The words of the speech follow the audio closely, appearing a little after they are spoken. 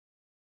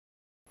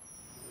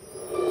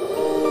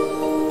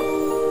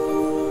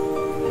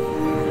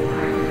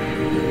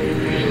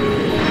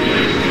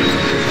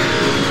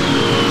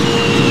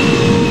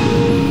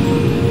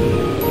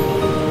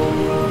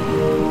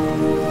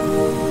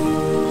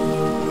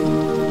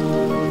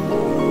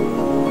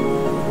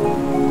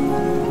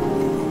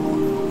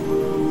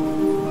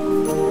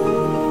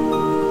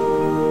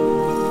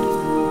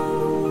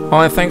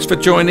Hi, thanks for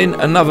joining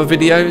another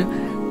video.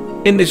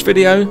 In this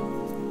video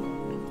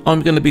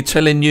I'm going to be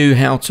telling you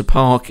how to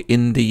park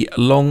in the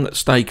long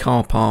stay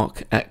car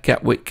park at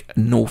Gatwick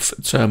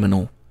North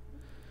Terminal.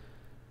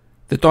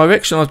 The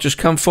direction I've just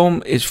come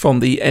from is from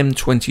the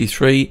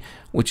M23,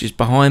 which is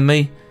behind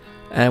me,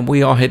 and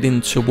we are heading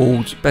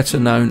towards better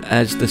known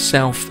as the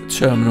South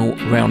Terminal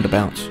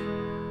roundabout.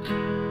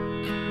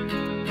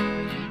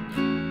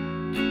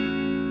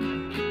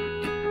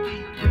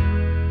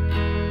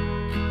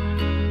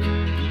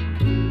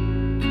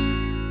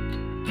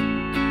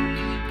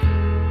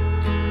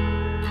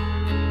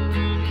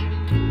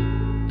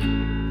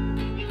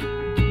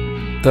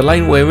 The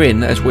lane we're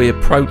in as we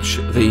approach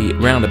the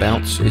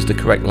roundabouts is the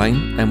correct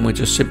lane, and we're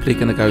just simply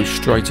going to go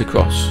straight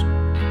across.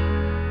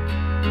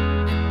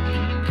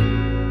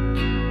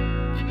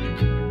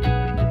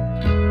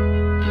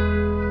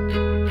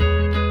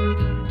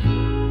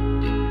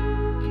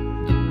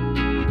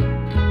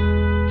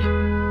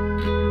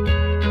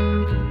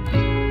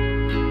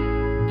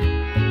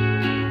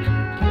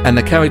 And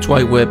the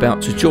carriageway we're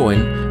about to join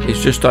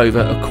is just over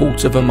a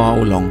quarter of a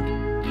mile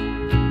long.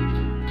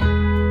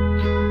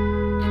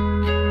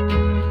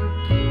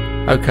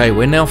 Okay,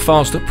 we're now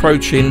fast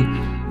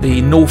approaching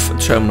the North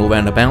Terminal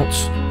roundabout,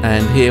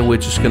 and here we're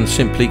just going to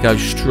simply go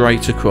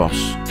straight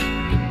across.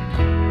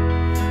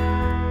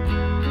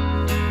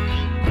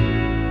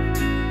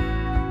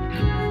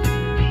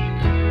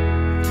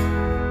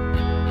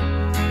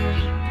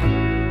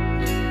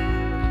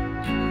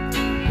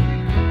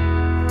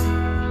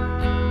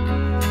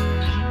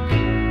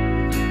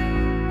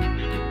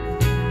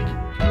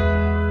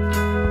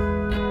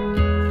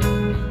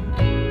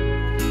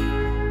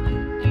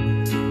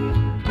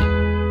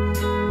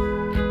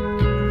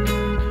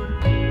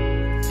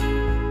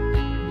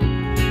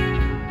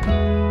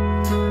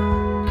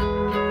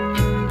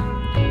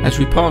 As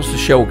we pass the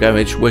Shell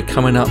garage, we're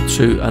coming up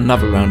to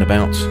another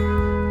roundabout,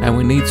 and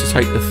we need to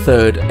take the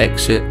third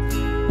exit,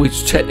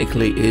 which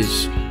technically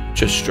is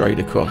just straight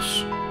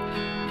across.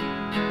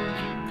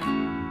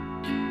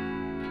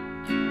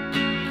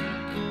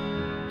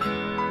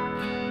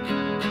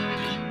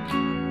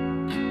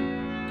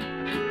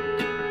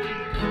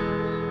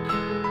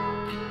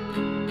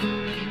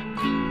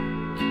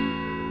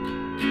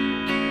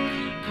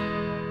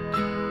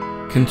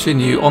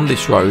 Continue on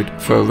this road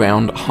for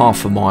around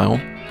half a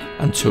mile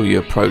until you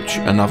approach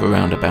another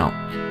roundabout.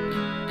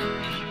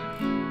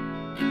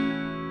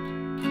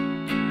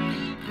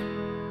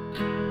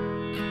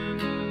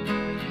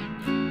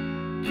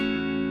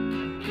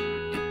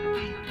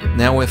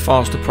 Now we're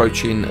fast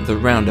approaching the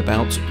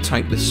roundabout.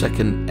 Take the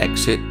second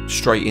exit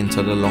straight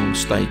into the long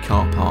stay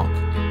car park.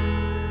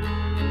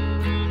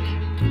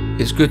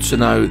 It's good to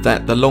know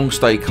that the long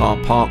stay car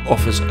park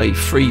offers a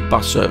free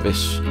bus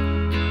service.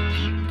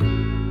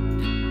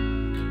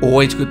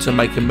 Always good to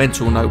make a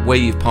mental note where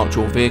you've parked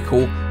your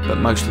vehicle, but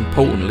most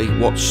importantly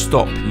what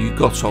stop you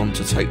got on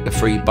to take the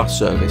free bus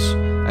service,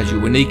 as you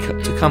will need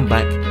to come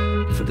back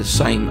for the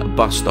same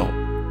bus stop.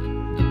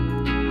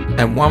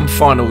 And one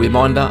final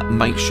reminder,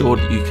 make sure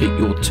that you keep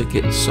your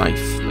ticket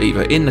safe,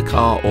 either in the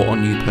car or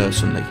on you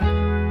personally.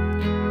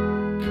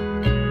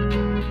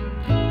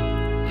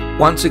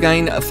 Once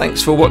again,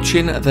 thanks for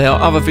watching. There are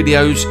other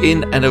videos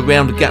in and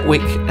around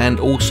Gatwick and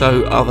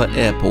also other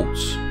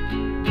airports.